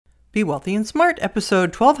Be Wealthy and Smart,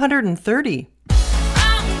 episode 1230.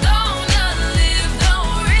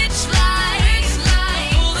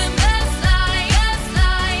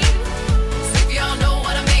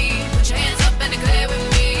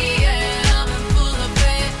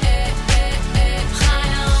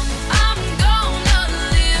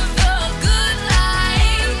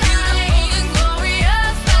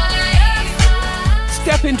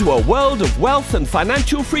 Step into a world of wealth and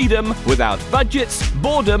financial freedom without budgets,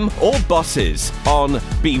 boredom, or bosses on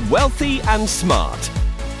Be Wealthy and Smart.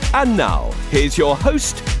 And now, here's your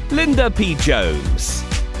host, Linda P. Jones.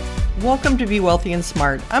 Welcome to Be Wealthy and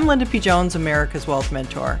Smart. I'm Linda P. Jones, America's Wealth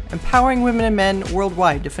Mentor, empowering women and men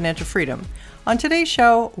worldwide to financial freedom. On today's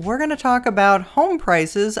show, we're going to talk about home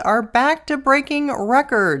prices are back to breaking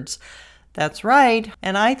records. That's right,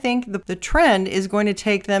 and I think the trend is going to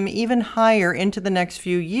take them even higher into the next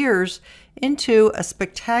few years into a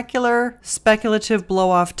spectacular speculative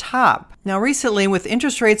blow-off top. Now recently, with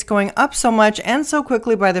interest rates going up so much and so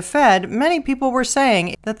quickly by the Fed, many people were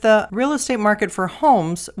saying that the real estate market for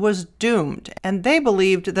homes was doomed, and they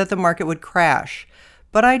believed that the market would crash.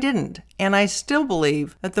 But I didn't, and I still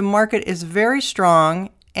believe that the market is very strong,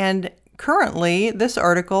 and currently, this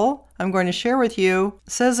article I'm going to share with you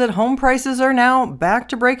says that home prices are now back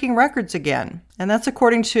to breaking records again. And that's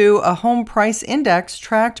according to a home price index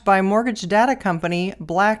tracked by mortgage data company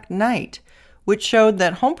Black Knight, which showed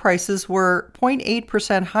that home prices were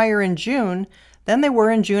 0.8% higher in June than they were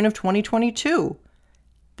in June of 2022.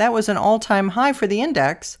 That was an all-time high for the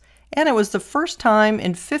index, and it was the first time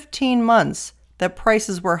in 15 months that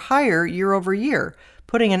prices were higher year over year,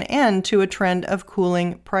 putting an end to a trend of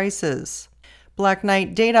cooling prices. Black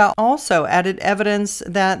Knight data also added evidence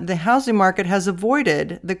that the housing market has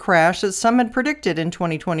avoided the crash that some had predicted in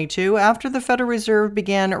 2022 after the Federal Reserve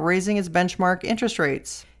began raising its benchmark interest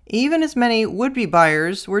rates. Even as many would-be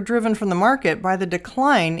buyers were driven from the market by the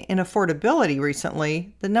decline in affordability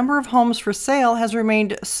recently, the number of homes for sale has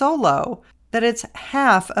remained so low that it's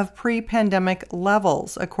half of pre-pandemic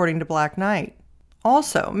levels, according to Black Knight.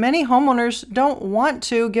 Also, many homeowners don't want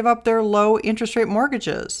to give up their low interest rate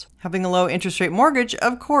mortgages. Having a low interest rate mortgage,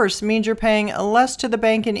 of course, means you're paying less to the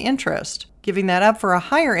bank in interest. Giving that up for a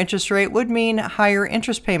higher interest rate would mean higher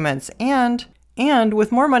interest payments. And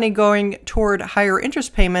with more money going toward higher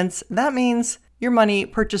interest payments, that means your money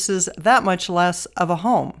purchases that much less of a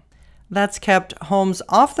home. That's kept homes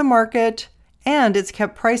off the market, and it's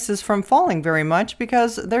kept prices from falling very much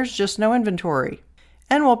because there's just no inventory.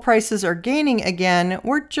 And while prices are gaining again,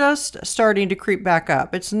 we're just starting to creep back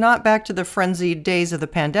up. It's not back to the frenzied days of the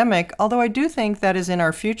pandemic, although I do think that is in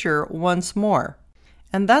our future once more.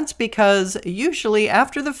 And that's because usually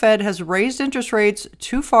after the Fed has raised interest rates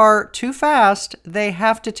too far, too fast, they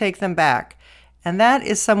have to take them back. And that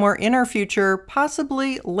is somewhere in our future,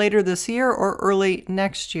 possibly later this year or early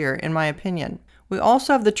next year, in my opinion. We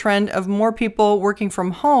also have the trend of more people working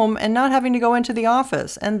from home and not having to go into the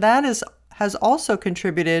office, and that has also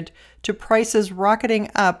contributed to prices rocketing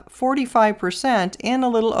up 45% in a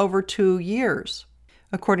little over 2 years.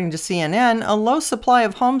 According to CNN, a low supply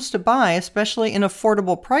of homes to buy, especially in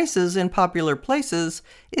affordable prices in popular places,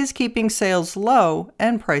 is keeping sales low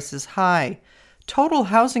and prices high. Total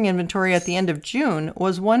housing inventory at the end of June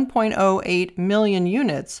was 1.08 million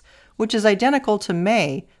units, which is identical to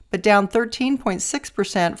May, but down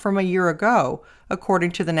 13.6% from a year ago, according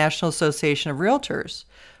to the National Association of Realtors.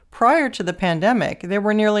 Prior to the pandemic, there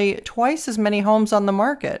were nearly twice as many homes on the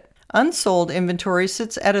market. Unsold inventory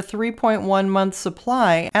sits at a 3.1-month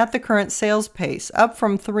supply at the current sales pace, up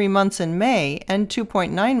from 3 months in May and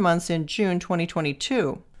 2.9 months in June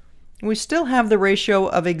 2022. We still have the ratio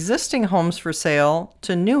of existing homes for sale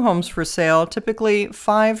to new homes for sale, typically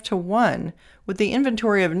 5-to-1, with the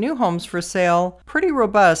inventory of new homes for sale pretty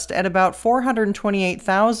robust at about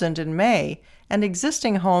 428,000 in May, and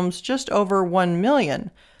existing homes just over 1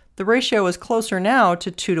 million. The ratio is closer now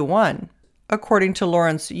to 2-to-1. According to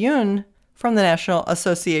Lawrence Yun from the National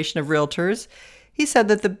Association of Realtors, he said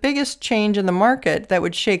that the biggest change in the market that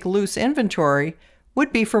would shake loose inventory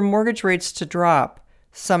would be for mortgage rates to drop.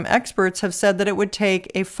 Some experts have said that it would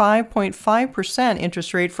take a 5.5%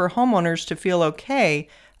 interest rate for homeowners to feel okay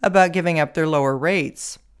about giving up their lower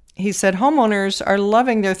rates. He said homeowners are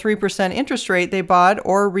loving their 3% interest rate they bought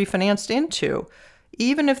or refinanced into.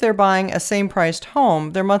 Even if they're buying a same-priced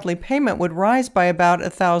home, their monthly payment would rise by about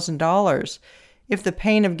 $1,000. If the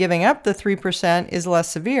pain of giving up the 3% is less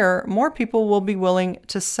severe, more people will be willing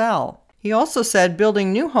to sell. He also said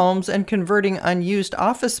building new homes and converting unused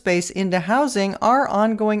office space into housing are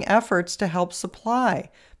ongoing efforts to help supply,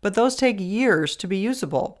 but those take years to be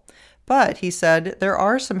usable. But he said there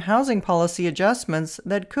are some housing policy adjustments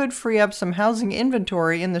that could free up some housing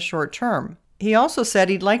inventory in the short term. He also said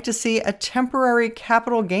he'd like to see a temporary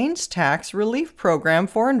capital gains tax relief program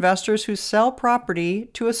for investors who sell property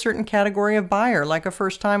to a certain category of buyer, like a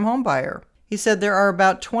first-time home buyer. He said there are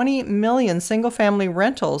about 20 million single-family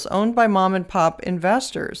rentals owned by mom-and-pop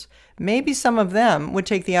investors. Maybe some of them would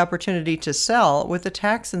take the opportunity to sell with a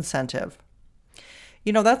tax incentive.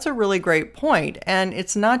 You know, that's a really great point, and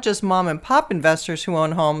it's not just mom-and-pop investors who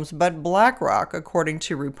own homes, but BlackRock, according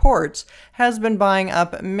to reports, has been buying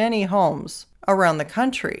up many homes around the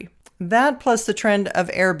country. That plus the trend of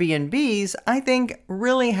Airbnbs, I think,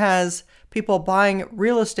 really has people buying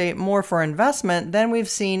real estate more for investment than we've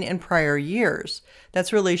seen in prior years.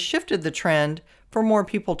 That's really shifted the trend for more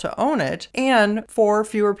people to own it and for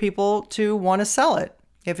fewer people to want to sell it.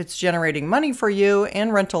 If it's generating money for you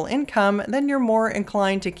and rental income, then you're more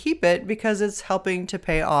inclined to keep it because it's helping to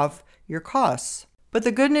pay off your costs. But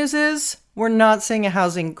the good news is we're not seeing a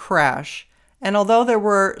housing crash. And although there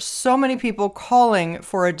were so many people calling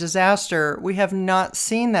for a disaster, we have not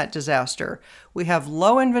seen that disaster. We have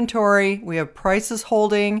low inventory, we have prices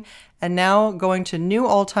holding, and now going to new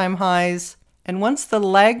all-time highs. And once the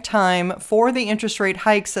lag time for the interest rate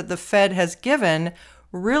hikes that the Fed has given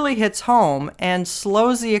really hits home and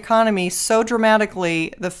slows the economy so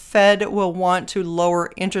dramatically, the Fed will want to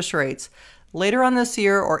lower interest rates. Later on this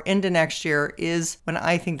year or into next year is when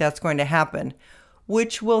I think that's going to happen,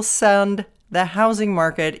 which will send the housing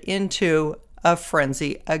market into a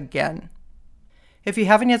frenzy again. If you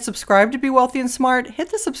haven't yet subscribed to Be Wealthy and Smart,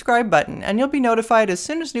 hit the subscribe button and you'll be notified as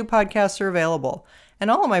soon as new podcasts are available.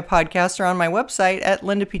 And all of my podcasts are on my website at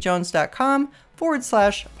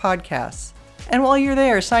lindapjones.com/podcasts. And while you're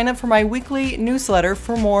there, sign up for my weekly newsletter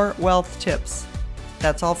for more wealth tips.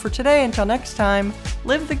 That's all for today. Until next time,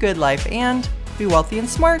 live the good life and be wealthy and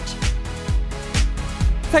smart.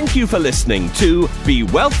 Thank you for listening to Be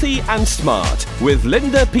Wealthy and Smart with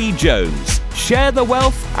Linda P. Jones. Share the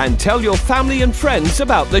wealth and tell your family and friends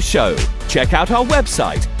about the show. Check out our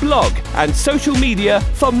website, blog, and social media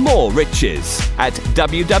for more riches at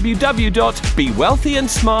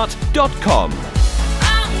www.bewealthyandsmart.com.